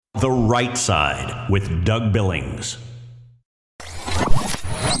The Right Side with Doug Billings.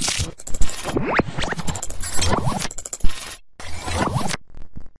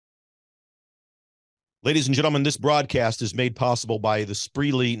 Ladies and gentlemen, this broadcast is made possible by the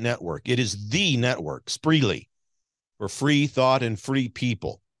Spreely Network. It is the network, Spreely, for free thought and free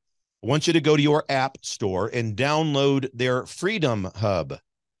people. I want you to go to your app store and download their Freedom Hub.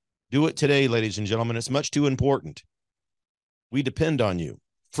 Do it today, ladies and gentlemen. It's much too important. We depend on you.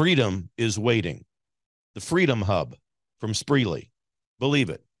 Freedom is waiting. The Freedom Hub from Spreely. Believe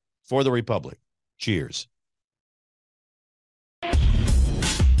it. For the Republic. Cheers. Hi,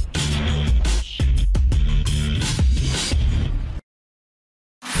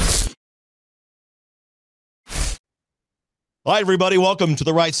 everybody. Welcome to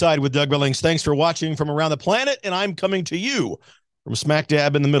The Right Side with Doug Billings. Thanks for watching from around the planet, and I'm coming to you from smack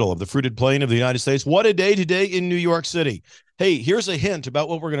dab in the middle of the fruited plain of the United States. What a day today in New York City. Hey, here's a hint about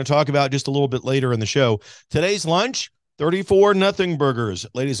what we're going to talk about just a little bit later in the show. Today's lunch, 34 nothing burgers,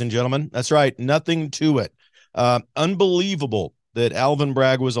 ladies and gentlemen. That's right, nothing to it. Unbelievable that Alvin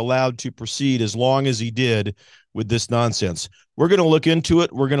Bragg was allowed to proceed as long as he did with this nonsense. We're going to look into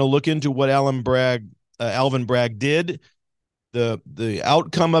it. We're going to look into what Alvin Bragg did, the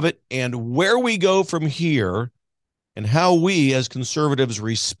outcome of it, and where we go from here, and how we as conservatives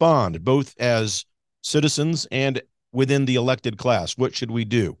respond, both as citizens and within the elected class. What should we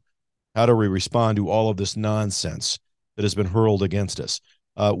do? How do we respond to all of this nonsense that has been hurled against us?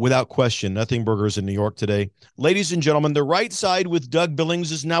 Without question, nothing burgers in New York today. Ladies and gentlemen, The Right Side with Doug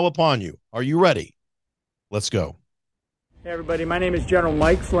Billings is now upon you. Are you ready? Let's go. Hey everybody, my name is General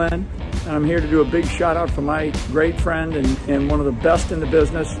Mike Flynn, and I'm here to do a big shout out for my great friend and one of the best in the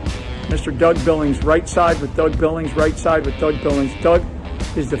business, Mr. Doug Billings. Right Side with Doug Billings, Right Side with Doug Billings. Doug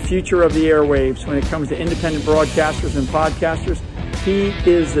is the future of the airwaves when it comes to independent broadcasters and podcasters. He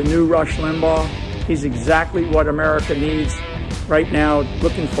is the new Rush Limbaugh. He's exactly what America needs right now,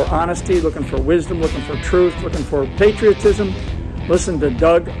 looking for honesty, looking for wisdom, looking for truth, looking for patriotism. Listen to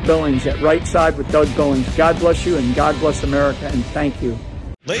Doug Billings at Right Side with Doug Billings. God bless you and God bless America, and thank you.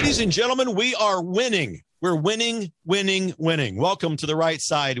 Ladies and gentlemen, we are winning. We're winning, winning, winning. Welcome to The Right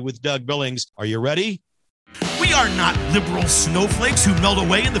Side with Doug Billings. Are you ready? We are not liberal snowflakes who melt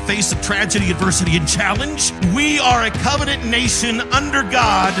away in the face of tragedy, adversity, and challenge. We are a covenant nation under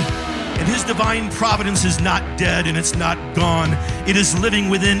God, and His divine providence is not dead and it's not gone. It is living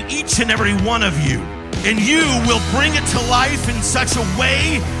within each and every one of you. And you will bring it to life in such a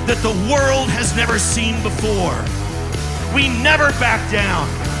way that the world has never seen before. We never back down.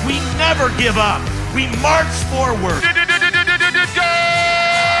 We never give up. We march forward.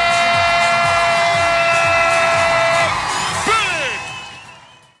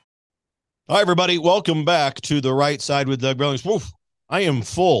 Hi, everybody. Welcome back to The Right Side with Doug Billings. Woof, I am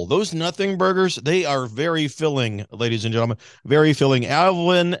full. Those nothing burgers, they are very filling, ladies and gentlemen. Very filling.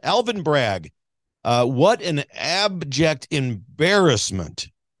 Alvin Bragg. What an abject embarrassment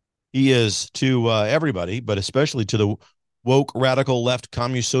he is to everybody, but especially to the woke, radical, left,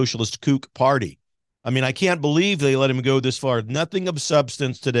 communist, socialist kook party. I mean, I can't believe they let him go this far. Nothing of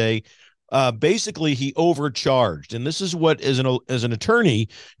substance today. Basically, he overcharged. And this is what, as an attorney,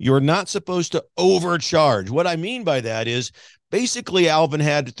 you're not supposed to overcharge. What I mean by that is basically Alvin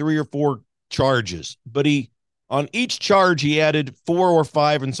had 3 or 4 charges, but on each charge, he added 4 or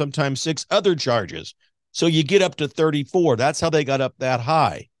 5 and sometimes 6 other charges. So you get up to 34. That's how they got up that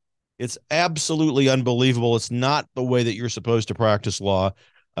high. It's absolutely unbelievable. It's not the way that you're supposed to practice law.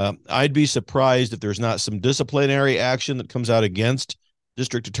 I'd be surprised if there's not some disciplinary action that comes out against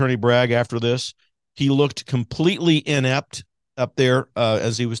District Attorney Bragg after this. He looked completely inept up there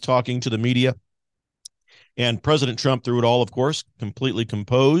as he was talking to the media. And President Trump, through it all, of course, completely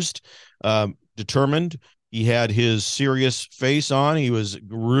composed, determined. He had his serious face on. He was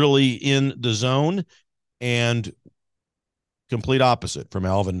really in the zone, and complete opposite from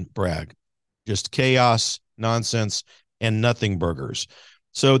Alvin Bragg. Just chaos, nonsense, and nothing burgers.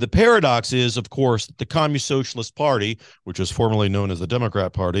 So the paradox is, of course, that the Communist Socialist Party, which was formerly known as the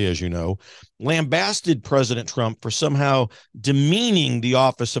Democrat Party, as you know, lambasted President Trump for somehow demeaning the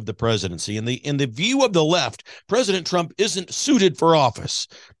office of the presidency. In the view of the left, President Trump isn't suited for office.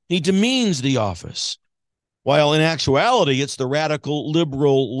 He demeans the office. While in actuality, it's the radical,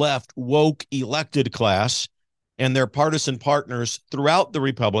 liberal, left, woke elected class and their partisan partners throughout the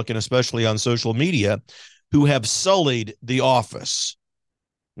Republic, and especially on social media, who have sullied the office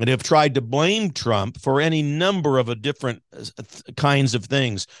and have tried to blame Trump for any number of different kinds of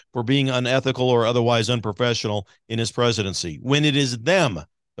things, for being unethical or otherwise unprofessional in his presidency, when it is them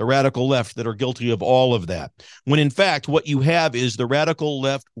the radical left that are guilty of all of that. When in fact, what you have is the radical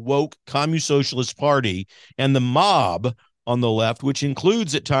left woke Communist Socialist Party and the mob on the left, which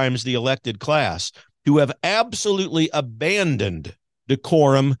includes at times the elected class, who have absolutely abandoned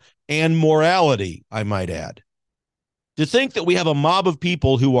decorum and morality, I might add. To think that we have a mob of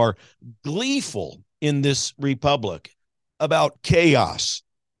people who are gleeful in this republic about chaos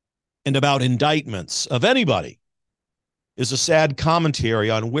and about indictments of anybody is a sad commentary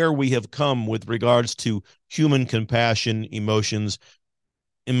on where we have come with regards to human compassion, emotions,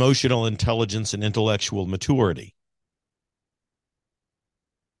 emotional intelligence, and intellectual maturity.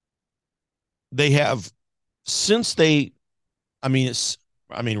 They have, since they,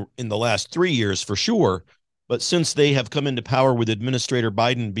 in the last 3 years for sure, but since they have come into power with Administrator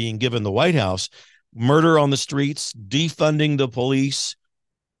Biden being given the White House, murder on the streets, defunding the police,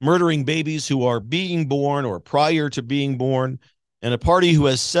 murdering babies who are being born or prior to being born, and a party who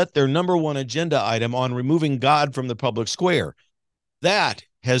has set their number one agenda item on removing God from the public square. That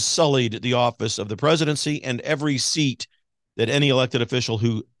has sullied the office of the presidency and every seat that any elected official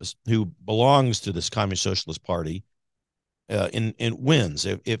who belongs to this Communist Socialist Party in wins.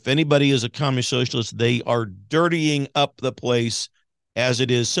 If anybody is a Communist Socialist, they are dirtying up the place as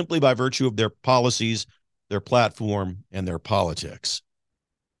it is simply by virtue of their policies, their platform, and their politics.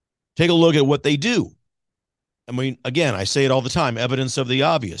 Take a look at what they do. I mean, again, I say it all the time, evidence of the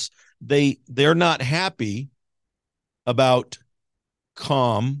obvious. They're not happy about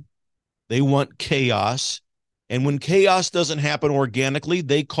calm. They want chaos. And when chaos doesn't happen organically,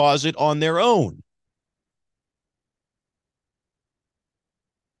 they cause it on their own.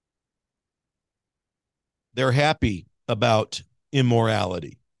 They're happy about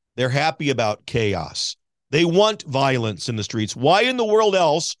immorality. They're happy about chaos. They want violence in the streets. Why in the world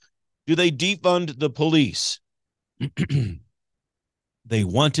else do they defund the police? They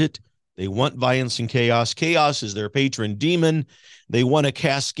want it. They want violence and chaos. Chaos is their patron demon. They want to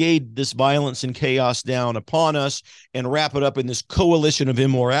cascade this violence and chaos down upon us and wrap it up in this coalition of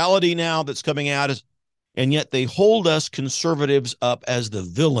immorality now that's coming at us. And yet they hold us conservatives up as the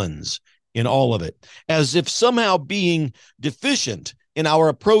villains in all of it, as if somehow being deficient in our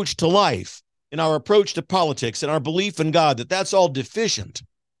approach to life, in our approach to politics, in our belief in God, that's all deficient.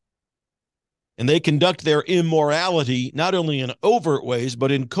 And they conduct their immorality not only in overt ways,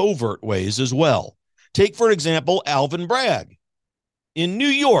 but in covert ways as well. Take, for example, Alvin Bragg. In New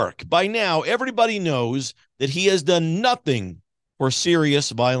York, by now, everybody knows that he has done nothing for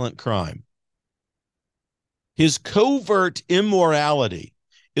serious violent crime. His covert immorality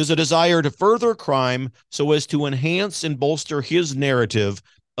is a desire to further crime so as to enhance and bolster his narrative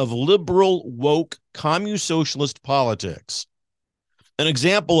of liberal, woke, communist socialist politics. An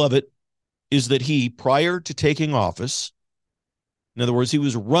example of it is that he, prior to taking office, in other words, he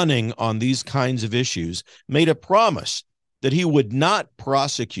was running on these kinds of issues, made a promise that he would not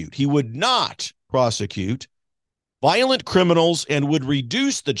prosecute violent criminals and would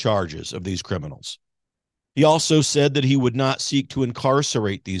reduce the charges of these criminals. He also said that he would not seek to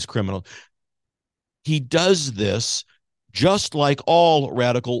incarcerate these criminals. He does this just like all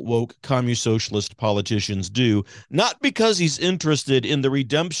radical, woke, communist socialist politicians do, not because he's interested in the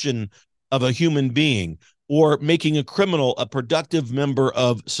redemption of a human being or making a criminal a productive member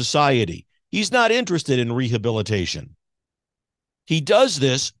of society. He's not interested in rehabilitation. He does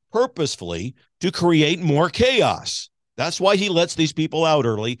this purposefully to create more chaos. That's why he lets these people out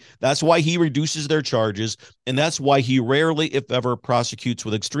early. That's why he reduces their charges. And that's why he rarely, if ever, prosecutes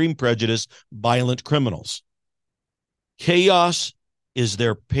with extreme prejudice violent criminals. Chaos is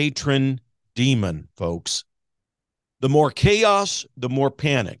their patron demon, folks. The more chaos, the more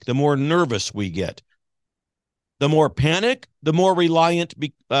panic, the more nervous we get. The more panic, the more reliant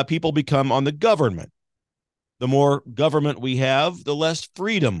people become on the government. The more government we have, the less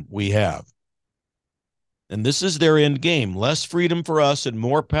freedom we have. And this is their end game. Less freedom for us and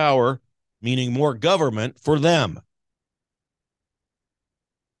more power, meaning more government for them.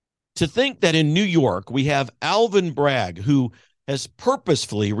 To think that in New York, we have Alvin Bragg, who has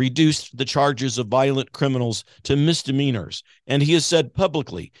purposefully reduced the charges of violent criminals to misdemeanors. And he has said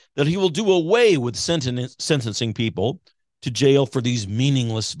publicly that he will do away with sentencing people to jail for these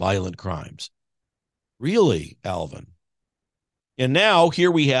meaningless violent crimes. Really, Alvin? And now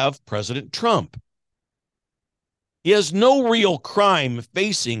here we have President Trump. He has no real crime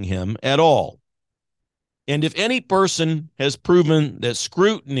facing him at all. And if any person has proven that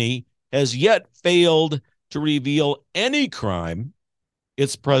scrutiny has yet failed to reveal any crime,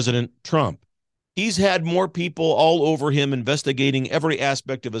 it's President Trump. He's had more people all over him investigating every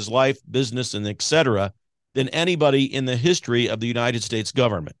aspect of his life, business, and etc. than anybody in the history of the United States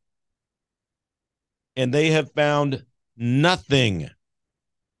government. And they have found nothing.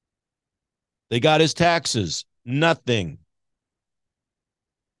 They got his taxes, nothing.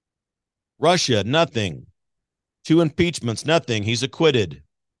 Russia, nothing. 2 impeachments, nothing. He's acquitted.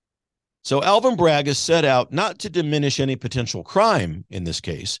 So Alvin Bragg has set out not to diminish any potential crime in this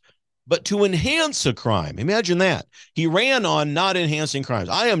case, but to enhance a crime. Imagine that. He ran on not enhancing crimes.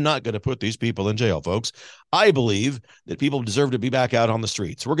 I am not going to put these people in jail, folks. I believe that people deserve to be back out on the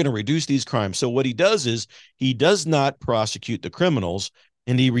streets. We're going to reduce these crimes. So what he does is he does not prosecute the criminals,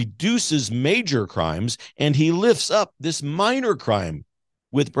 and he reduces major crimes, and he lifts up this minor crime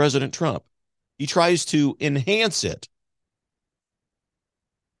with President Trump. He tries to enhance it.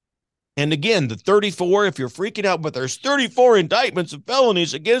 And again, the 34, if you're freaking out, but there's 34 indictments of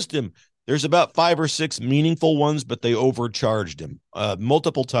felonies against him. There's about 5 or 6 meaningful ones, but they overcharged him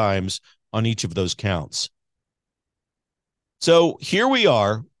multiple times on each of those counts. So here we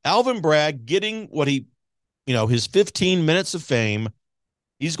are, Alvin Bragg getting what he, his 15 minutes of fame.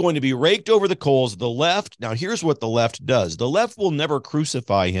 He's going to be raked over the coals. The left, now here's what the left does. The left will never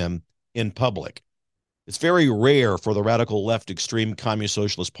crucify him in public. It's very rare for the radical left extreme Communist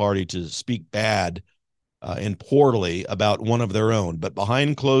Socialist Party to speak bad and poorly about one of their own. But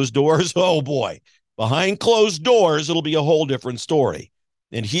behind closed doors, oh boy, behind closed doors, it'll be a whole different story.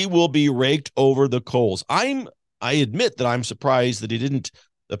 And he will be raked over the coals. I admit that I'm surprised that he didn't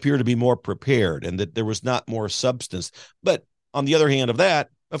appear to be more prepared and that there was not more substance. But on the other hand of that,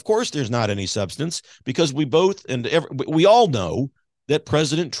 of course, there's not any substance because we all know that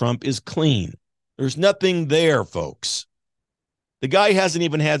President Trump is clean. There's nothing there, folks. The guy hasn't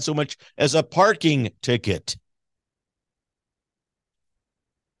even had so much as a parking ticket.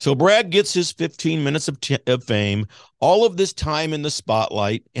 So Bragg gets his 15 minutes of fame, all of this time in the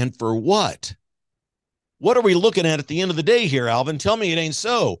spotlight, and for what? What are we looking at the end of the day here, Alvin? Tell me it ain't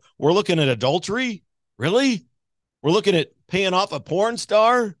so. We're looking at adultery? Really? We're looking at paying off a porn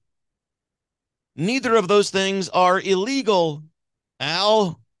star? Neither of those things are illegal,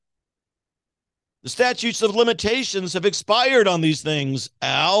 Al. The statutes of limitations have expired on these things,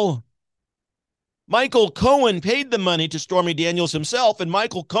 Al. Michael Cohen paid the money to Stormy Daniels himself, and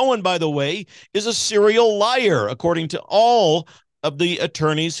Michael Cohen, by the way, is a serial liar, according to all of the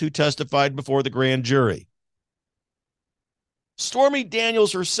attorneys who testified before the grand jury. Stormy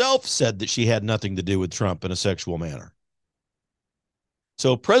Daniels herself said that she had nothing to do with Trump in a sexual manner.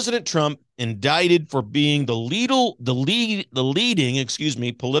 So President Trump indicted for being the leading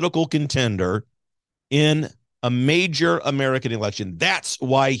political contender in a major American election. That's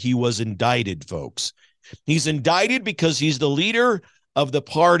why he was indicted, folks. He's indicted because he's the leader of the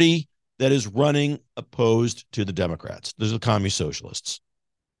party that is running opposed to the Democrats. Those are the Communist Socialists.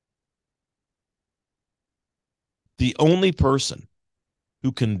 The only person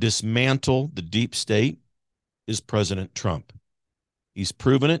who can dismantle the deep state is President Trump. He's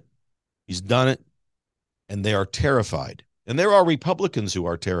proven it. He's done it. And they are terrified. And there are Republicans who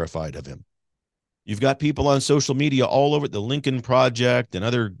are terrified of him. You've got people on social media all over the Lincoln Project and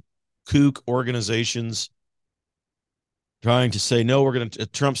other kook organizations trying to say, no,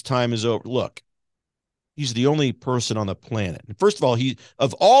 Trump's time is over. Look, he's the only person on the planet. First of all,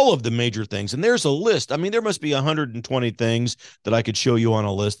 of all of the major things, and there's a list. I mean, there must be 120 things that I could show you on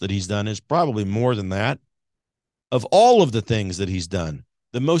a list that he's done. It's probably more than that. Of all of the things that he's done,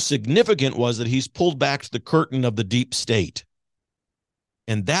 the most significant was that he's pulled back the curtain of the deep state.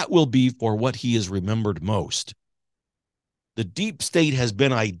 And that will be for what he is remembered most. The deep state has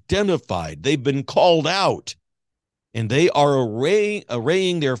been identified. They've been called out. And they are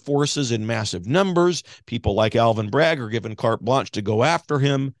arraying their forces in massive numbers. People like Alvin Bragg are given carte blanche to go after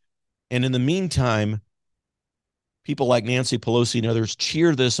him. And in the meantime, people like Nancy Pelosi and others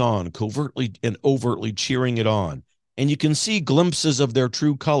cheer this on, covertly and overtly cheering it on. And you can see glimpses of their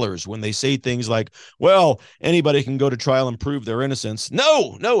true colors when they say things like, well, anybody can go to trial and prove their innocence.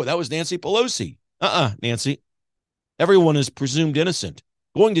 No, that was Nancy Pelosi. Nancy. Everyone is presumed innocent.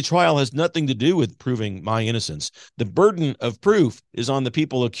 Going to trial has nothing to do with proving my innocence. The burden of proof is on the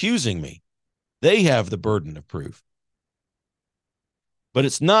people accusing me. They have the burden of proof. But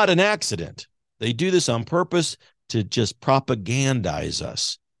it's not an accident. They do this on purpose to just propagandize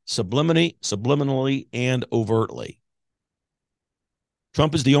us, subliminally, and overtly.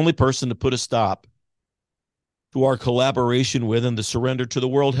 Trump is the only person to put a stop to our collaboration with and the surrender to the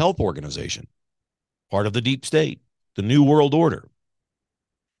World Health Organization, part of the deep state, the New World Order.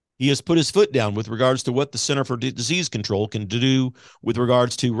 He has put his foot down with regards to what the Center for Disease Control can do with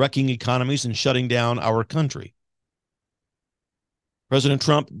regards to wrecking economies and shutting down our country. President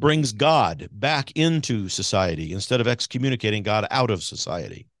Trump brings God back into society instead of excommunicating God out of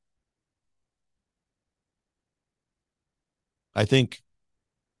society. I think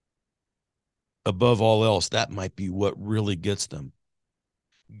above all else, that might be what really gets them.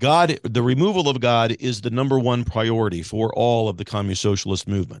 God, the removal of God is the number one priority for all of the communist socialist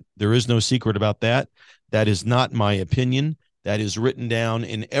movement. There is no secret about that. That is not my opinion. That is written down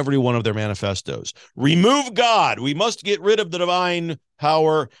in every one of their manifestos. Remove God. We must get rid of the divine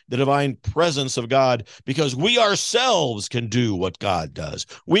power, the divine presence of God, because we ourselves can do what God does.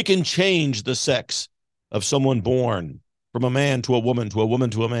 We can change the sex of someone born from a man to a woman to a woman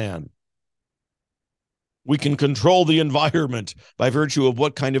to a man. We can control the environment by virtue of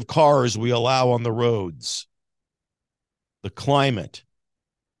what kind of cars we allow on the roads, the climate.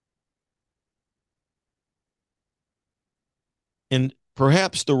 And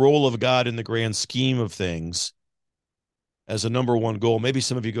perhaps the role of God in the grand scheme of things as a number one goal. Maybe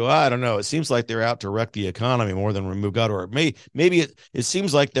some of you go, I don't know. It seems like they're out to wreck the economy more than remove God. Or maybe it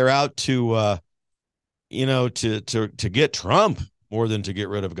seems like they're out to, to get Trump more than to get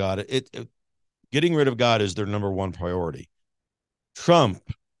rid of God. Getting rid of God is their number one priority. Trump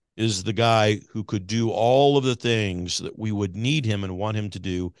is the guy who could do all of the things that we would need him and want him to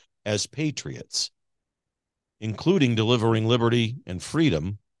do as patriots, including delivering liberty and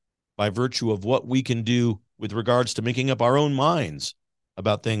freedom by virtue of what we can do with regards to making up our own minds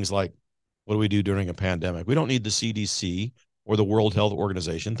about things like, what do we do during a pandemic? We don't need the CDC or the World Health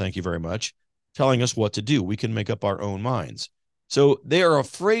Organization, thank you very much, telling us what to do. We can make up our own minds. So they are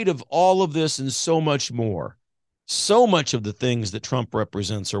afraid of all of this and so much more. So much of the things that Trump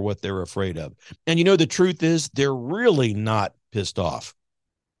represents are what they're afraid of. And the truth is, they're really not pissed off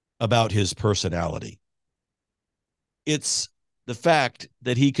about his personality. It's the fact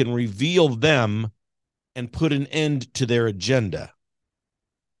that he can reveal them and put an end to their agenda.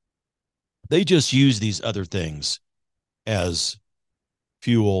 They just use these other things as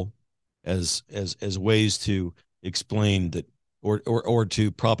fuel, as ways to explain that, or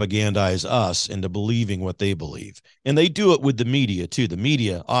to propagandize us into believing what they believe. And they do it with the media too. The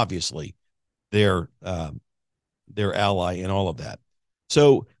media, obviously, their ally in all of that.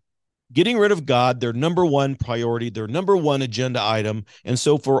 So getting rid of God, their number one priority, their number one agenda item. And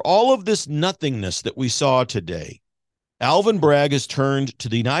so for all of this nothingness that we saw today, Alvin Bragg has turned to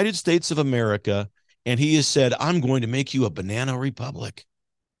the United States of America and he has said, I'm going to make you a banana republic.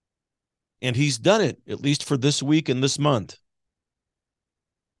 And he's done it, at least for this week and this month.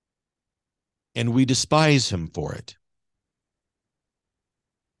 And we despise him for it.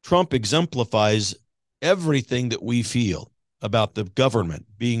 Trump exemplifies everything that we feel about the government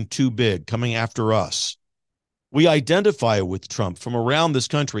being too big, coming after us. We identify with Trump from around this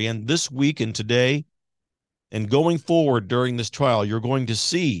country, and this week and today and going forward during this trial, you're going to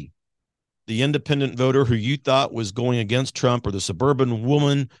see the independent voter who you thought was going against Trump, or the suburban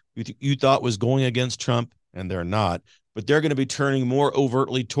woman who you thought was going against Trump, and they're not, but they're going to be turning more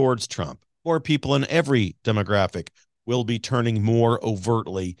overtly towards Trump. More people in every demographic will be turning more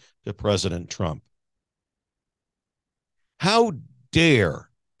overtly to President Trump. How dare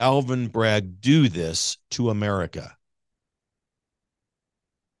Alvin Bragg do this to America?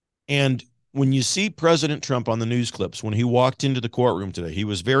 And when you see President Trump on the news clips, when he walked into the courtroom today, he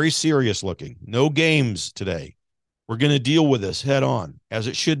was very serious looking. No games today. We're going to deal with this head on, as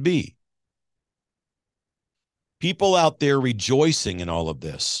it should be. People out there rejoicing in all of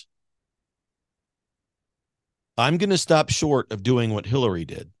this. I'm going to stop short of doing what Hillary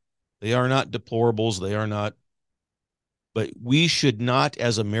did. They are not deplorables. They are not. But we should not,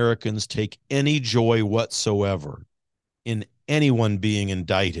 as Americans, take any joy whatsoever in anyone being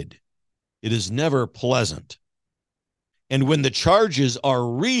indicted. It is never pleasant. And when the charges are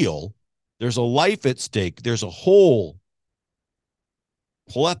real, there's a life at stake. There's a whole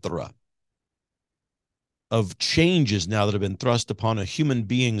plethora of changes now that have been thrust upon a human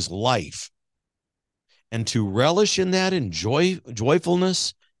being's life. And to relish in that and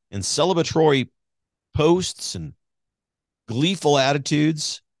joyfulness and celebratory posts and gleeful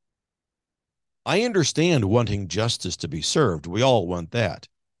attitudes, I understand wanting justice to be served. We all want that.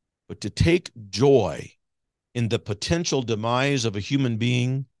 But to take joy in the potential demise of a human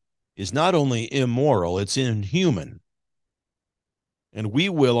being is not only immoral, it's inhuman. And we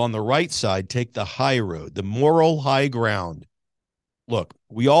will, on the right side, take the high road, the moral high ground. Look,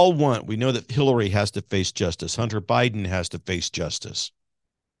 we know that Hillary has to face justice. Hunter Biden has to face justice.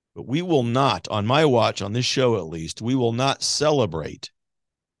 But we will not, on my watch, on this show at least, we will not celebrate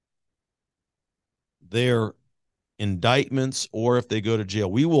their indictments or if they go to jail.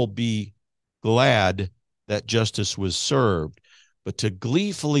 We will be glad that justice was served. But to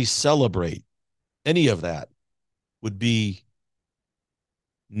gleefully celebrate any of that would be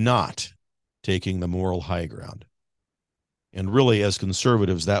not taking the moral high ground. And really, as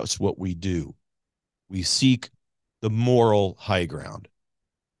conservatives, that's what we do. We seek the moral high ground.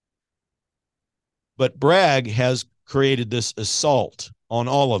 But Bragg has created this assault on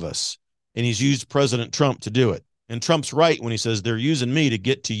all of us, and he's used President Trump to do it. And Trump's right when he says they're using me to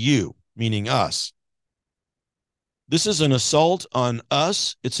get to you, meaning us. This is an assault on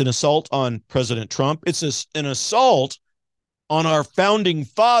us. It's an assault on President Trump. It's an assault on our founding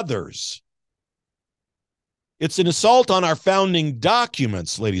fathers. It's an assault on our founding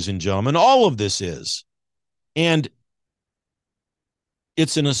documents, ladies and gentlemen. All of this is. And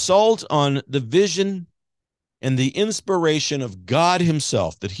it's an assault on the vision and the inspiration of God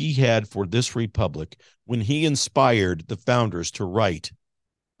himself that he had for this republic when he inspired the founders to write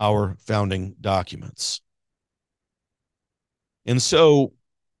our founding documents. And so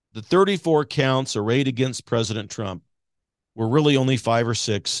the 34 counts arrayed against President Trump were really only 5 or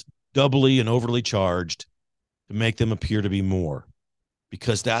 6, doubly and overly charged, to make them appear to be more,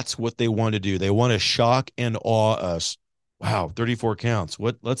 because that's what they want to do. They want to shock and awe us. Wow, 34 counts.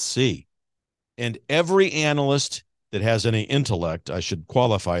 What? Let's see. And every analyst that has any intellect, I should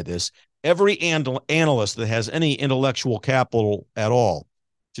qualify this, every analyst that has any intellectual capital at all,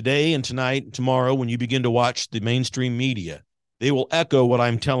 today and tonight and tomorrow, when you begin to watch the mainstream media, they will echo what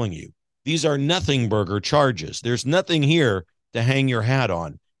I'm telling you. These are nothing burger charges. There's nothing here to hang your hat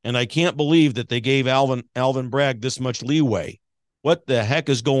on. And I can't believe that they gave Alvin Bragg this much leeway. What the heck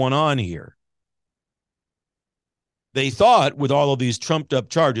is going on here? They thought with all of these trumped up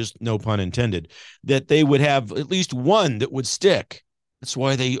charges, no pun intended, that they would have at least one that would stick. That's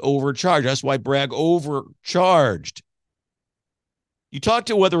why they overcharged. That's why Bragg overcharged. You talk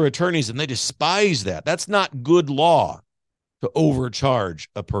to other attorneys and they despise that. That's not good law to overcharge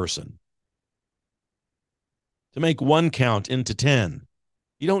a person. To make one count into 10.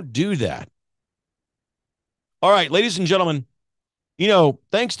 You don't do that. All right, ladies and gentlemen,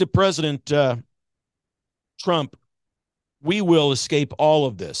 thanks to President Trump, we will escape all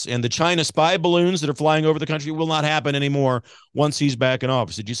of this. And the China spy balloons that are flying over the country will not happen anymore once he's back in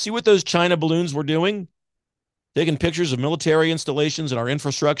office. Did you see what those China balloons were doing? Taking pictures of military installations and our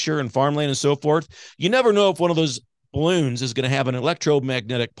infrastructure and farmland and so forth. You never know if one of those balloons is going to have an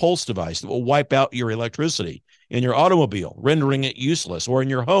electromagnetic pulse device that will wipe out your electricity in your automobile, rendering it useless, or in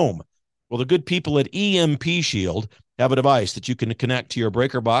your home. Well, the good people at EMP Shield have a device that you can connect to your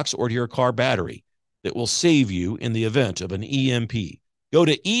breaker box or to your car battery that will save you in the event of an EMP. Go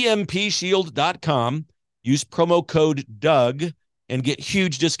to empshield.com, use promo code Doug, and get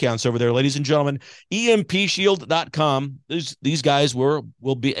huge discounts over there, ladies and gentlemen. empshield.com. These guys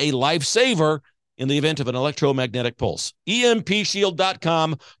will be a lifesaver in the event of an electromagnetic pulse.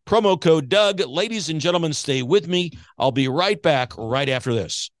 empshield.com, promo code Doug. Ladies and gentlemen, stay with me. I'll be right back right after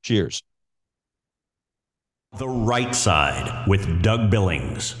this. Cheers. The Right Side with Doug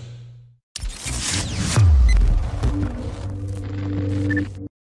Billings.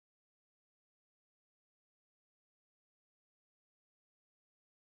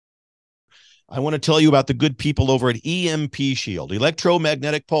 I want to tell you about the good people over at EMP Shield.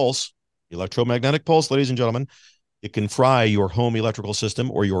 Electromagnetic pulse, ladies and gentlemen, it can fry your home electrical system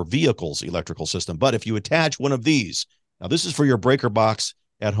or your vehicle's electrical system. But if you attach one of these, now this is for your breaker box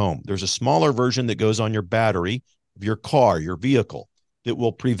at home. There's a smaller version that goes on your battery of your car, your vehicle, that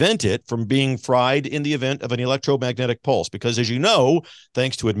will prevent it from being fried in the event of an electromagnetic pulse. Because as you know,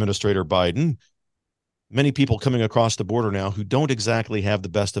 thanks to Administrator Biden, many people coming across the border now who don't exactly have the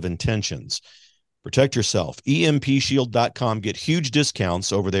best of intentions. Protect yourself. EMPShield.com. Get huge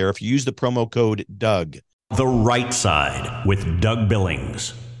discounts over there if you use the promo code Doug. The Right Side with Doug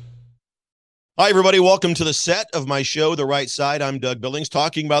Billings. Hi, everybody. Welcome to the set of my show, The Right Side. I'm Doug Billings,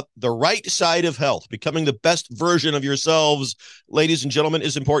 talking about the right side of health. Becoming the best version of yourselves, ladies and gentlemen,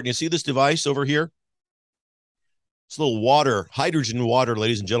 is important. You see this device over here? It's a little water, hydrogen water,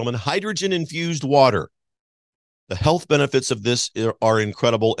 ladies and gentlemen, hydrogen-infused water. The health benefits of this are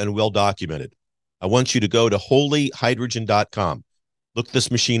incredible and well documented. I want you to go to holyhydrogen.com. Look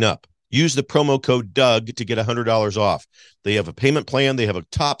this machine up. Use the promo code Doug to get $100 off. They have a payment plan. They have a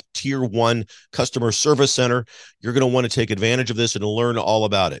top tier 1 customer service center. You're going to want to take advantage of this and learn all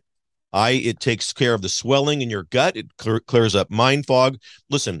about it. It takes care of the swelling in your gut. It clears up mind fog.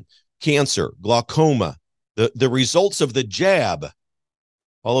 Listen, cancer, glaucoma, the results of the jab,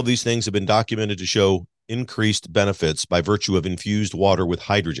 all of these things have been documented to show increased benefits by virtue of infused water with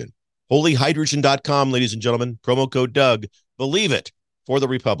hydrogen. Holyhydrogen.com, ladies and gentlemen. Promo code Doug. Believe it, for the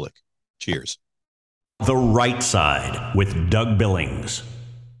Republic. Cheers. The Right Side with Doug Billings.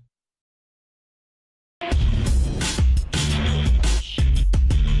 Hi,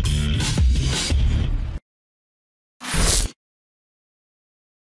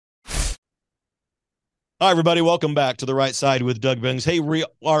 everybody. Welcome back to The Right Side with Doug Billings. Hey, we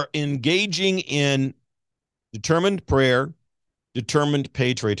are engaging in determined prayer, determined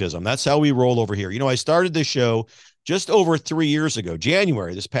patriotism. That's how we roll over here. You know, I started this show just over 3 years ago.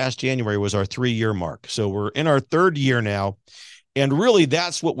 This past January was our 3-year mark. So we're in our 3rd year now. And really,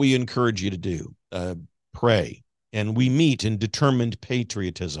 that's what we encourage you to do. Pray. And we meet in determined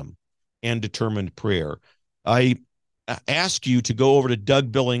patriotism and determined prayer. I ask you to go over to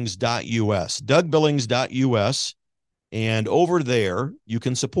dougbillings.us, dougbillings.us, and over there, you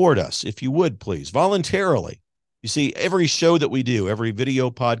can support us, if you would, please, voluntarily. You see, every show that we do, every video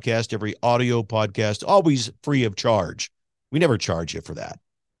podcast, every audio podcast, always free of charge. We never charge you for that.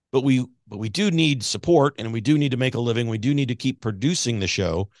 But we do need support, and we do need to make a living. We do need to keep producing the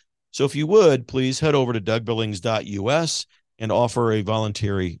show. So if you would, please head over to dougbillings.us and offer a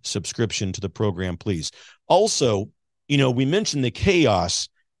voluntary subscription to the program, please. Also, you know, we mentioned the chaos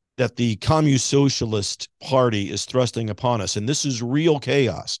that the Communist Socialist Party is thrusting upon us, and this is real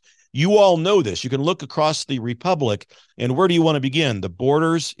chaos. You all know this. You can look across the republic, and where do you want to begin? The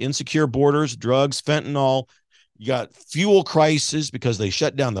borders, insecure borders, drugs, fentanyl. You got fuel crisis because they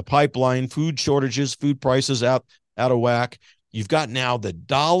shut down the pipeline, food shortages, food prices out of whack. You've got now the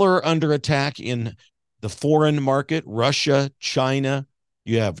dollar under attack in the foreign market, Russia, China.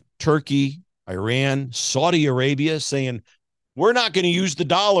 You have Turkey, Iran, Saudi Arabia saying, we're not going to use the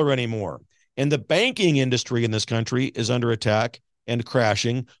dollar anymore. And the banking industry in this country is under attack and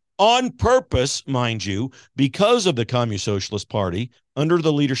crashing on purpose, mind you, because of the Communist Socialist Party under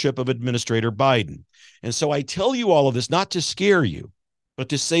the leadership of Administrator Biden. And so I tell you all of this not to scare you, but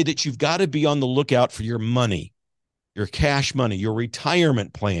to say that you've got to be on the lookout for your money, your cash money, your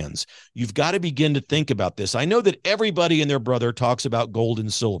retirement plans. You've got to begin to think about this. I know that everybody and their brother talks about gold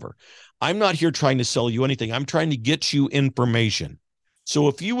and silver. I'm not here trying to sell you anything. I'm trying to get you information. So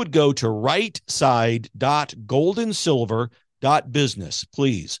if you would go to rightside.goldandsilver.business,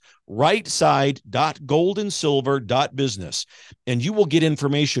 please, rightside.goldandsilver.business, and you will get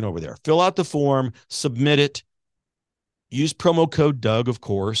information over there. Fill out the form, submit it, use promo code Doug, of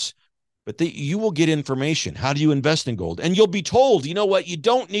course, but you will get information. How do you invest in gold? And you'll be told, you know what? You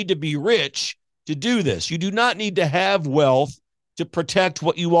don't need to be rich to do this. You do not need to have wealth to protect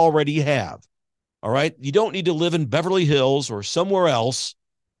what you already have. All right. You don't need to live in Beverly Hills or somewhere else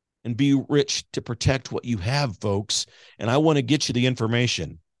and be rich to protect what you have, folks. And I want to get you the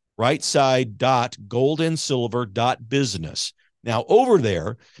information. Rightside.goldandsilver.business. Now, over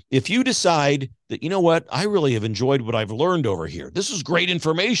there, if you decide that, you know what, I really have enjoyed what I've learned over here. This is great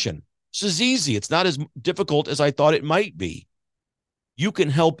information. This is easy. It's not as difficult as I thought it might be. You can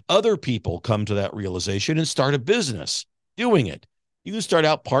help other people come to that realization and start a business doing it. You can start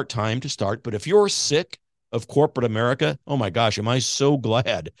out part-time to start, but if you're sick of corporate America, oh my gosh, am I so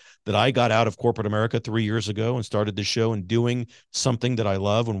glad that I got out of corporate America 3 years ago and started the show and doing something that I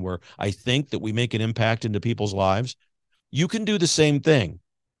love and where I think that we make an impact into people's lives. You can do the same thing.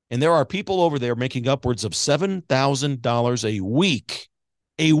 And there are people over there making upwards of $7,000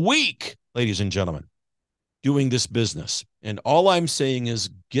 a week, ladies and gentlemen, doing this business. And all I'm saying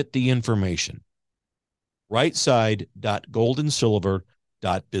is get the information.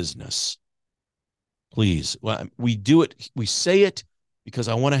 Rightside.goldandsilver.business. Please. Well, we do it. We say it because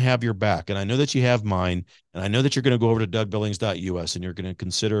I want to have your back. And I know that you have mine. And I know that you're going to go over to dougbillings.us and you're going to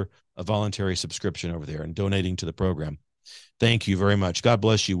consider a voluntary subscription over there and donating to the program. Thank you very much. God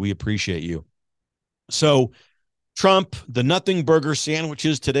bless you. We appreciate you. So Trump, the nothing burger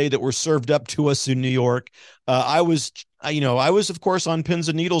sandwiches today that were served up to us in New York. I was, of course, on pins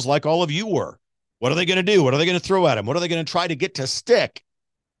and needles like all of you were. What are they going to do? What are they going to throw at him? What are they going to try to get to stick?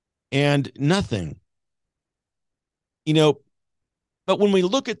 And nothing. But when we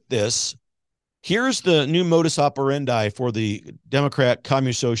look at this, here's the new modus operandi for the Democrat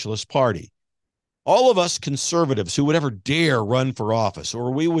Communist Socialist Party. All of us conservatives who would ever dare run for office,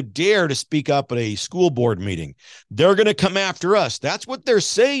 or we would dare to speak up at a school board meeting, they're going to come after us. That's what they're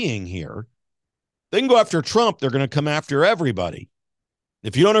saying here. They can go after Trump. They're going to come after everybody.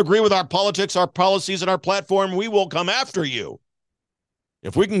 If you don't agree with our politics, our policies, and our platform, we will come after you.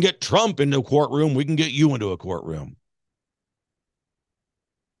 If we can get Trump into a courtroom, we can get you into a courtroom.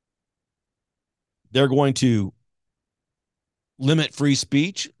 They're going to limit free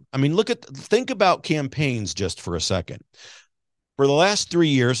speech. I mean, think about campaigns just for a second. For the last 3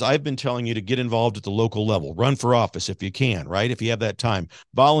 years, I've been telling you to get involved at the local level. Run for office if you can, right? If you have that time.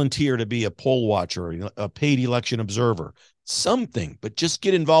 Volunteer to be a poll watcher, a paid election observer, something. But just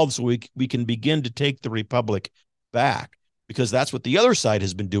get involved so we can begin to take the republic back, because that's what the other side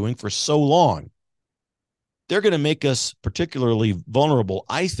has been doing for so long. They're going to make us particularly vulnerable,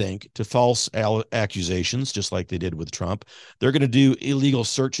 I think, to false accusations, just like they did with Trump. They're going to do illegal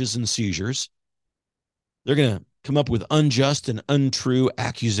searches and seizures. They're going to come up with unjust and untrue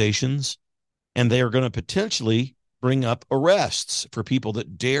accusations, and they are going to potentially bring up arrests for people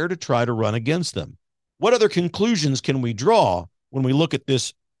that dare to try to run against them. What other conclusions can we draw when we look at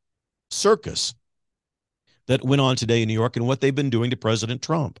this circus that went on today in New York and what they've been doing to President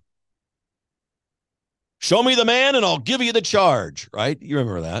Trump? Show me the man and I'll give you the charge, right? You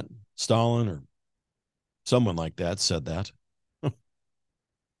remember that. Stalin or someone like that said that.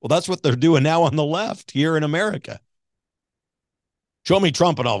 Well, that's what they're doing now on the left here in America. Show me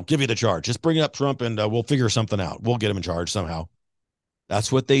Trump and I'll give you the charge. Just bring up Trump and we'll figure something out. We'll get him in charge somehow.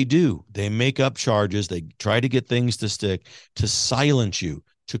 That's what they do. They make up charges. They try to get things to stick, to silence you,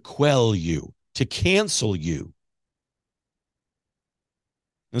 to quell you, to cancel you.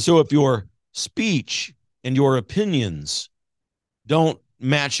 And so if your speech and your opinions don't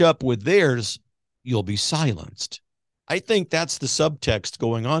match up with theirs, you'll be silenced. I think that's the subtext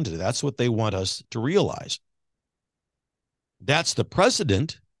going on today. That's what they want us to realize. That's the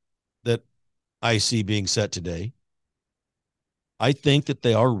precedent that I see being set today. I think that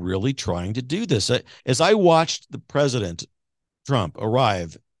they are really trying to do this. As I watched the President Trump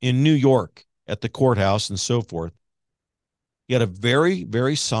arrive in New York at the courthouse and so forth, he had a very,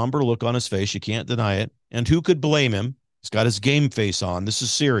 very somber look on his face. You can't deny it. And who could blame him? He's got his game face on. This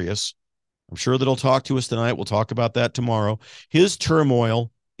is serious. I'm sure that he'll talk to us tonight. We'll talk about that tomorrow. His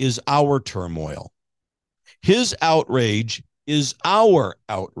turmoil is our turmoil. His outrage is our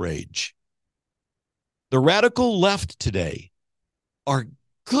outrage. The radical left today are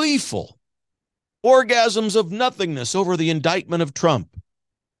gleeful, orgasms of nothingness over the indictment of Trump.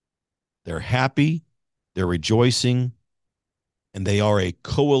 They're happy, they're rejoicing, and they are a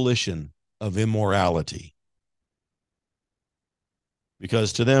coalition of immorality.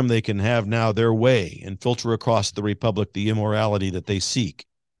 Because to them, they can have now their way and filter across the republic the immorality that they seek.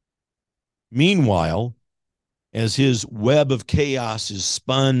 Meanwhile, as his web of chaos is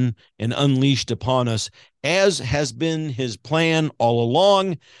spun and unleashed upon us, as has been his plan all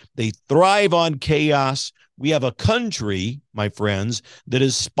along, they thrive on chaos. We have a country, my friends, that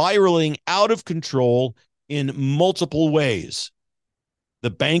is spiraling out of control in multiple ways. The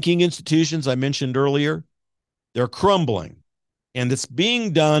banking institutions I mentioned earlier, they're crumbling. And it's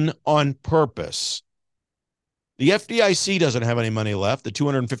being done on purpose. The FDIC doesn't have any money left. The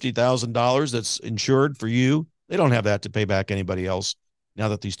 $250,000 that's insured for you, they don't have that to pay back anybody else now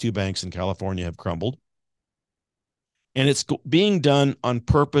that these two banks in California have crumbled. And it's being done on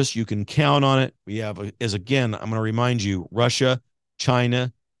purpose. You can count on it. We have, as again, I'm going to remind you, Russia,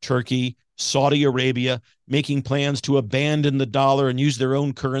 China, Turkey, Saudi Arabia, making plans to abandon the dollar and use their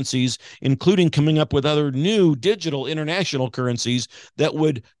own currencies, including coming up with other new digital international currencies that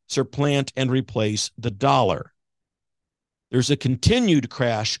would supplant and replace the dollar. There's a continued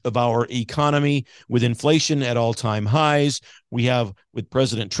crash of our economy with inflation at all-time highs. We have, with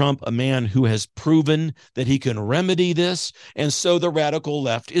President Trump, a man who has proven that he can remedy this, and so the radical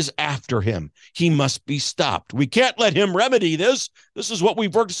left is after him. He must be stopped. We can't let him remedy this. This is what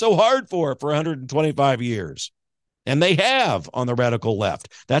we've worked so hard for 125 years. And they have on the radical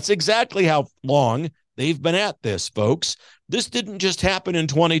left. That's exactly how long they've been at this, folks. This didn't just happen in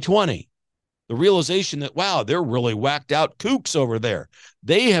 2020. The realization that, wow, they're really whacked out kooks over there.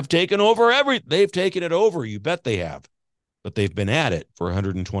 They have taken over everything. They've taken it over. You bet they have. But they've been at it for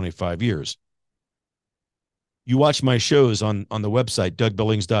 125 years. You watch my shows on the website,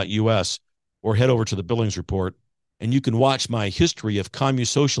 dougbillings.us, or head over to the Billings Report, and you can watch my history of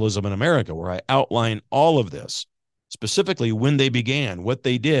communist socialism in America, where I outline all of this, specifically when they began, what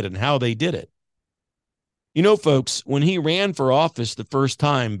they did, and how they did it. You know, folks, when he ran for office the first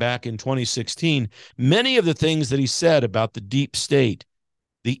time back in 2016, many of the things that he said about the deep state,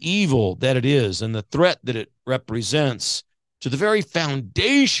 the evil that it is, and the threat that it represents to the very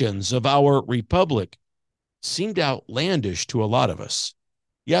foundations of our republic seemed outlandish to a lot of us.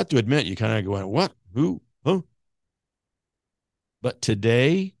 You have to admit, you kind of going, what? Who? Huh? But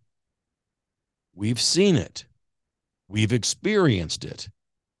today, we've seen it. We've experienced it.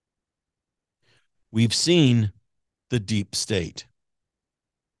 We've seen the deep state.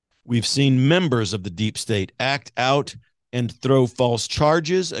 We've seen members of the deep state act out and throw false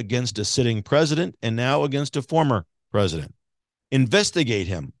charges against a sitting president and now against a former president. investigate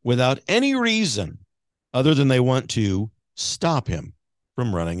him without any reason other than they want to stop him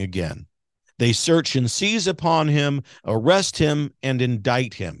from running again. They search and seize upon him, arrest him, and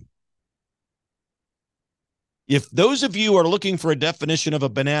indict him. If those of you are looking for a definition of a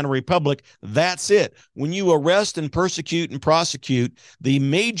banana republic, that's it. When you arrest and persecute and prosecute the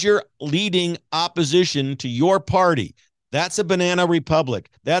major leading opposition to your party, that's a banana republic.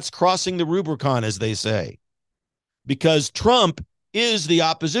 That's crossing the Rubicon, as they say, because Trump is the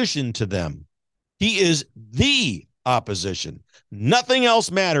opposition to them. He is the opposition. Nothing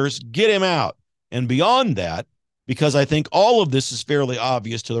else matters. Get him out. And beyond that, because I think all of this is fairly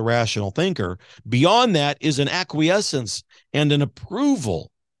obvious to the rational thinker, beyond that is an acquiescence and an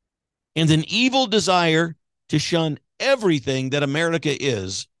approval and an evil desire to shun everything that America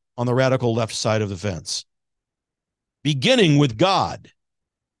is on the radical left side of the fence, beginning with God.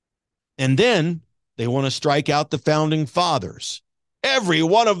 And then they want to strike out the founding fathers. Every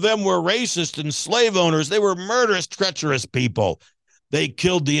one of them were racist and slave owners. They were murderous, treacherous people. They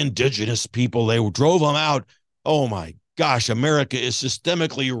killed the indigenous people. They drove them out. Oh my gosh, America is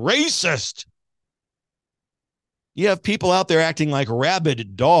systemically racist. You have people out there acting like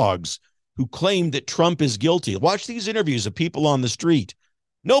rabid dogs who claim that Trump is guilty. Watch these interviews of people on the street.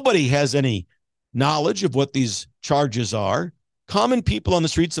 Nobody has any knowledge of what these charges are. Common people on the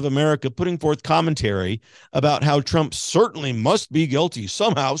streets of America putting forth commentary about how Trump certainly must be guilty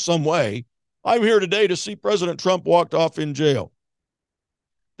somehow, some way. I'm here today to see President Trump walked off in jail.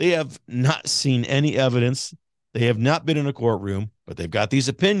 They have not seen any evidence. They have not been in a courtroom, but they've got these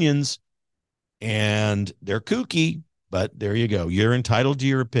opinions, and they're kooky, but there you go. You're entitled to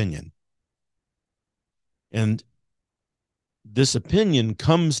your opinion. And this opinion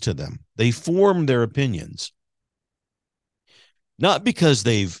comes to them. They form their opinions, not because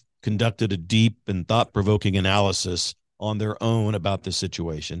they've conducted a deep and thought-provoking analysis on their own about the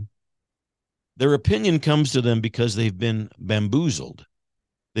situation. Their opinion comes to them because they've been bamboozled.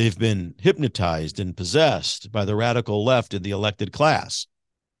 They've been hypnotized and possessed by the radical left in the elected class.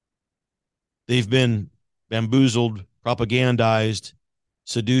 They've been bamboozled, propagandized,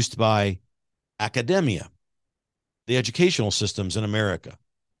 seduced by academia, the educational systems in America,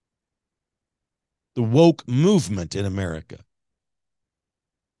 the woke movement in America,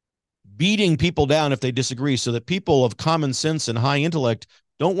 beating people down if they disagree so that people of common sense and high intellect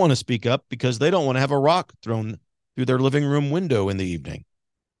don't want to speak up because they don't want to have a rock thrown through their living room window in the evening.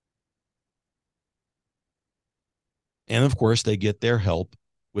 And of course, they get their help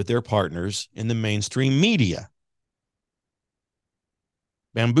with their partners in the mainstream media.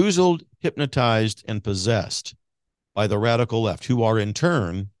 Bamboozled, hypnotized, and possessed by the radical left, who are in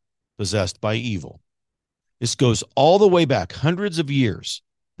turn possessed by evil. This goes all the way back hundreds of years,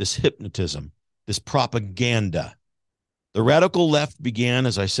 this hypnotism, this propaganda. The radical left began,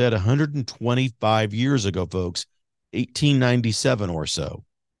 as I said, 125 years ago, folks, 1897 or so,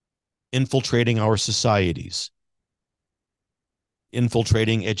 infiltrating our societies,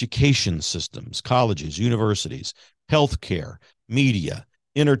 infiltrating education systems, colleges, universities, healthcare, media,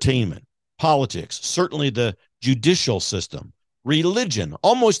 entertainment, politics, certainly the judicial system, religion.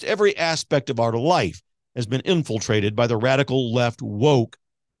 Almost every aspect of our life has been infiltrated by the radical left woke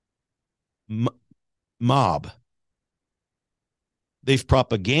mob. They've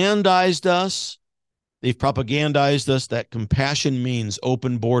propagandized us. They've propagandized us that compassion means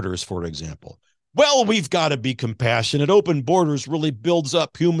open borders, for example. Well, we've got to be compassionate. Open borders really builds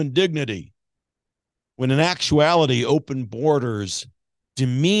up human dignity. When in actuality, open borders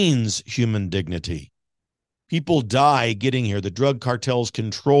demeans human dignity. People die getting here. The drug cartels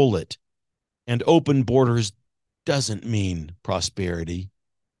control it. And open borders doesn't mean prosperity.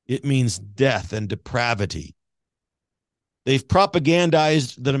 It means death and depravity. They've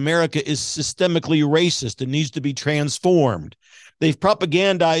propagandized that America is systemically racist and needs to be transformed. They've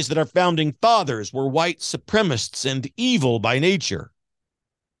propagandized that our founding fathers were white supremacists and evil by nature.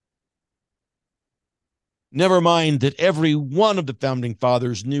 Never mind that every one of the founding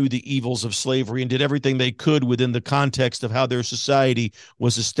fathers knew the evils of slavery and did everything they could within the context of how their society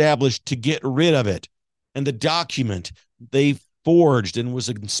was established to get rid of it. And the document they forged and was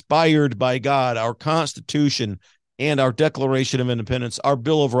inspired by God, our Constitution and our Declaration of Independence, our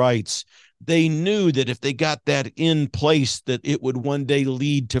Bill of Rights, they knew that if they got that in place, that it would one day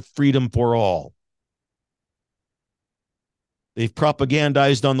lead to freedom for all. They've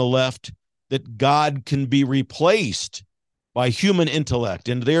propagandized on the left that God can be replaced by human intellect,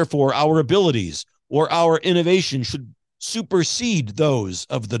 and therefore our abilities or our innovation should supersede those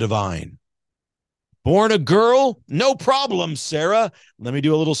of the divine. Born a girl? No problem, Sarah. Let me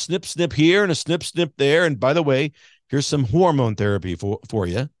do a little snip, snip here and a snip, snip there. And by the way, Here's some hormone therapy for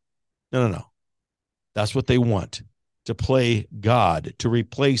you. No. That's what they want, to play God, to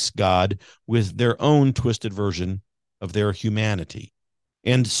replace God with their own twisted version of their humanity.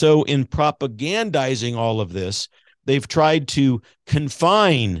 And so in propagandizing all of this, they've tried to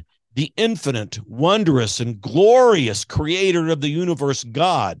confine the infinite, wondrous, and glorious creator of the universe,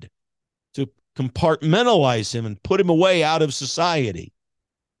 God, to compartmentalize him and put him away out of society.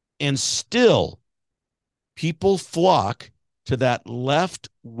 And still, people flock to that left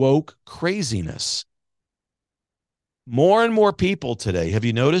woke craziness. More and more people today, have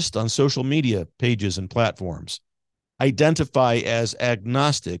you noticed, on social media pages and platforms, identify as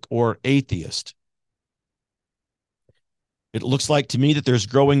agnostic or atheist. It looks like to me that there's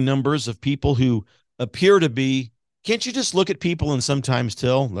growing numbers of people who appear to be, can't you just look at people and sometimes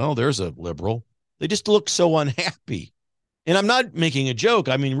tell, no, there's a liberal. They just look so unhappy. And I'm not making a joke.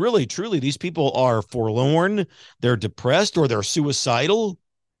 I mean, really, truly, these people are forlorn, they're depressed, or they're suicidal.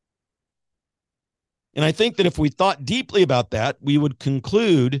 And I think that if we thought deeply about that, we would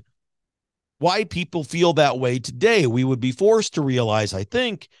conclude why people feel that way today. We would be forced to realize, I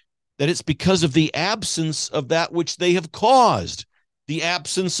think, that it's because of the absence of that which they have caused, the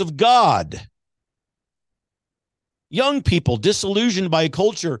absence of God. Young people disillusioned by a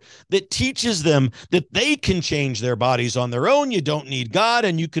culture that teaches them that they can change their bodies on their own. You don't need God,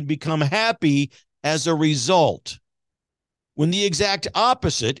 and you can become happy as a result. When the exact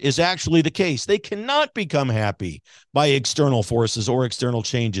opposite is actually the case. They cannot become happy by external forces or external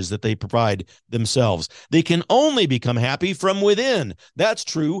changes that they provide themselves. They can only become happy from within. That's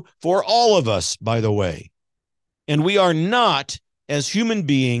true for all of us, by the way. And we are not, as human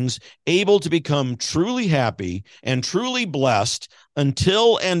beings, able to become truly happy and truly blessed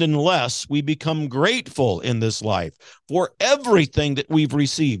until and unless we become grateful in this life for everything that we've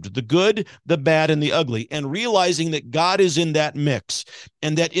received, the good, the bad, and the ugly, and realizing that God is in that mix,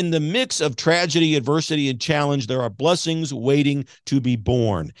 and that in the mix of tragedy, adversity, and challenge, there are blessings waiting to be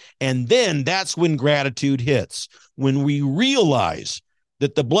born. And then that's when gratitude hits, when we realize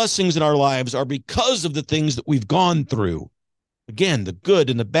that the blessings in our lives are because of the things that we've gone through. Again, the good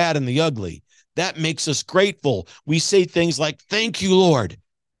and the bad and the ugly. That makes us grateful. We say things like, thank you, Lord.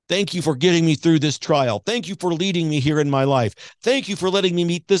 Thank you for getting me through this trial. Thank you for leading me here in my life. Thank you for letting me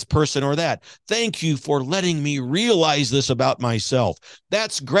meet this person or that. Thank you for letting me realize this about myself.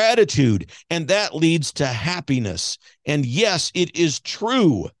 That's gratitude, and that leads to happiness. And yes, it is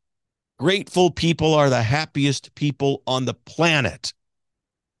true. Grateful people are the happiest people on the planet.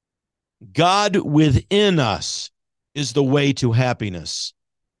 God within us is the way to happiness.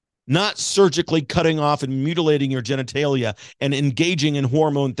 Not surgically cutting off and mutilating your genitalia and engaging in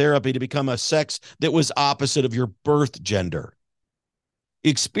hormone therapy to become a sex that was opposite of your birth gender.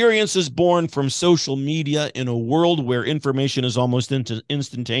 Experiences born from social media in a world where information is almost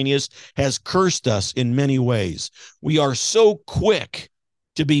instantaneous has cursed us in many ways. We are so quick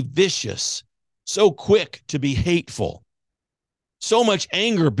to be vicious, so quick to be hateful. So much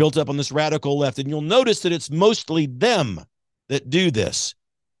anger built up on this radical left, and you'll notice that it's mostly them that do this.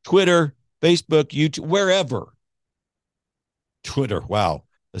 Twitter, Facebook, YouTube, wherever. Twitter, wow,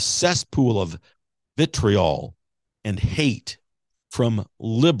 a cesspool of vitriol and hate from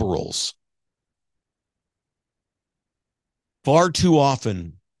liberals. Far too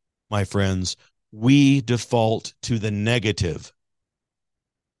often, my friends, we default to the negative.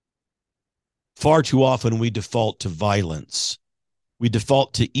 Far too often, we default to violence. We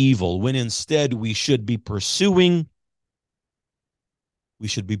default to evil, when instead we should be pursuing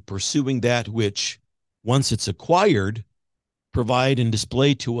that which, once it's acquired, provide and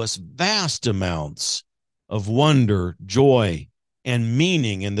display to us vast amounts of wonder, joy, and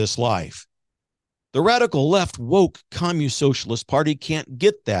meaning in this life. The radical left woke Communist Socialist Party can't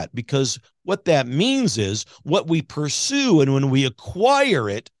get that, because what that means is what we pursue, and when we acquire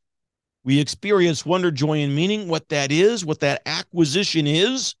it, we experience wonder, joy, and meaning. What that is, what that acquisition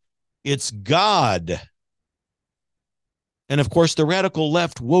is, it's God. And of course, the radical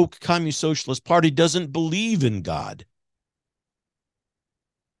left woke Communist Socialist Party doesn't believe in God.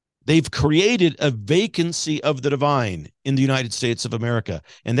 They've created a vacancy of the divine in the United States of America,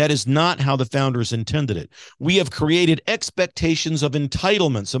 and that is not how the founders intended it. We have created expectations of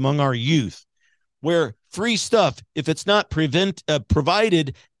entitlements among our youth, where free stuff, if it's not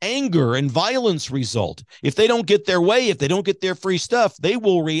provided, anger and violence result. If they don't get their way, if they don't get their free stuff, they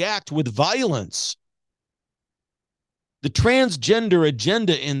will react with violence. The transgender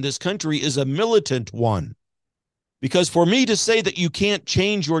agenda in this country is a militant one, because for me to say that you can't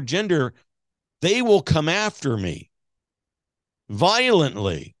change your gender, they will come after me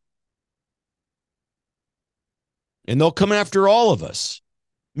violently. and they'll come after all of us.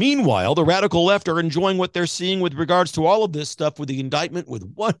 Meanwhile, the radical left are enjoying what they're seeing with regards to all of this stuff with the indictment with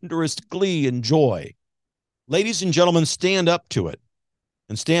wondrous glee and joy. Ladies and gentlemen, stand up to it,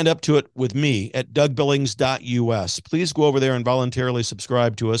 and stand up to it with me at DougBillings.us. Please go over there and voluntarily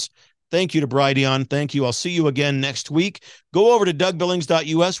subscribe to us. Thank you to Brydon. Thank you. I'll see you again next week. Go over to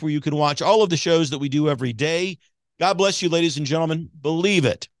DougBillings.us where you can watch all of the shows that we do every day. God bless you, ladies and gentlemen. Believe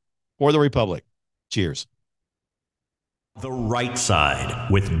it for the Republic. Cheers. The Right Side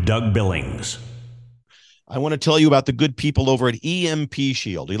with Doug Billings. I want to tell you about the good people over at EMP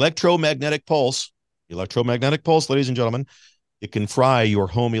Shield, electromagnetic pulse. Electromagnetic pulse, ladies and gentlemen. It can fry your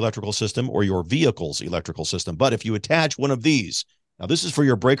home electrical system or your vehicle's electrical system. But if you attach one of these, now this is for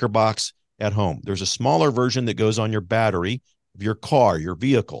your breaker box at home. There's a smaller version that goes on your battery of your car, your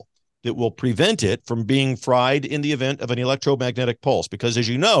vehicle, that will prevent it from being fried in the event of an electromagnetic pulse. Because as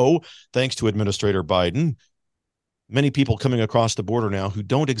you know, thanks to Administrator Biden, many people coming across the border now who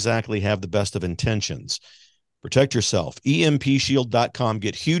don't exactly have the best of intentions. Protect yourself. EMPshield.com.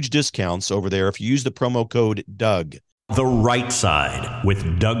 Get huge discounts over there if you use the promo code Doug. The Right Side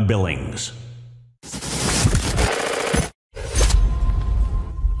with Doug Billings.